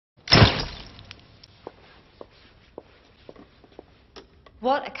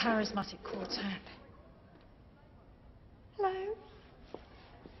What a charismatic quartet. Hello.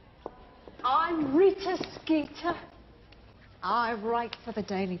 I'm Rita Skeeter. I write for the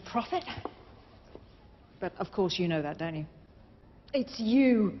Daily Prophet. But of course you know that, don't you? It's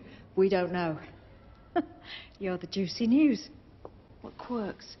you we don't know. You're the juicy news. What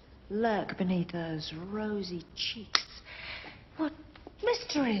quirks lurk beneath those rosy cheeks? What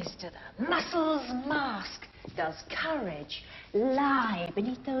mysteries do the muscles mask? Does courage lie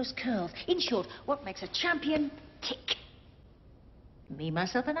beneath those curls? In short, what makes a champion tick? Me,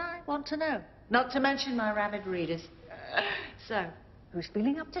 myself, and I want to know. Not to mention my rabid readers. So, who's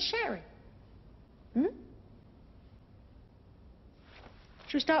feeling up to sharing? Should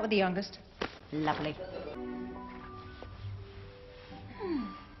we start with the youngest? Lovely.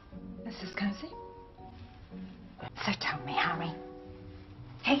 This is cozy. So tell me, Harry.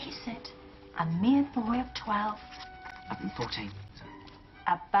 Here you sit, a mere boy of 12. I'm 14.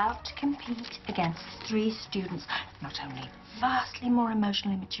 About to compete against 3 students, not only vastly more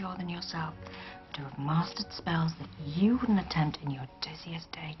emotionally mature than yourself, but who have mastered spells that you wouldn't attempt in your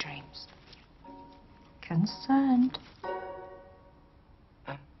dizziest daydreams. Concerned?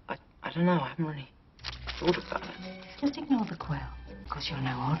 I don't know. I haven't really thought about it. Just ignore the quill, because you're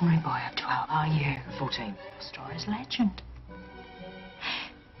no ordinary boy of 12, are you? 14. The story's legend.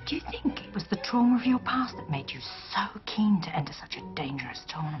 Do you think it was the trauma of your past that made you so keen to enter such a dangerous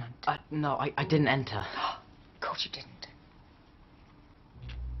tournament? No, I didn't enter. Of course you didn't.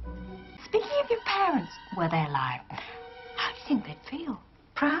 Speaking of your parents, were they alive? How do you think they'd feel?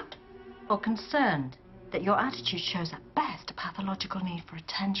 Proud or concerned that your attitude shows at best a pathological need for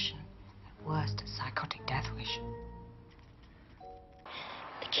attention, at worst a psychotic death wish?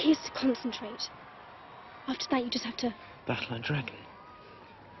 The key is to concentrate. After that, you just have to... Battle a dragon.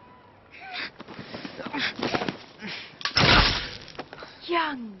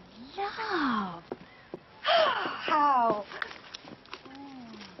 Young love. How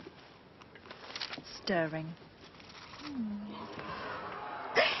stirring.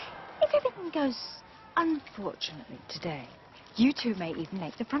 If everything goes unfortunately today, you two may even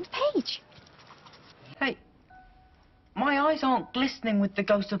make the front page. Hey, my eyes aren't glistening with the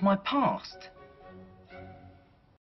ghost of my past.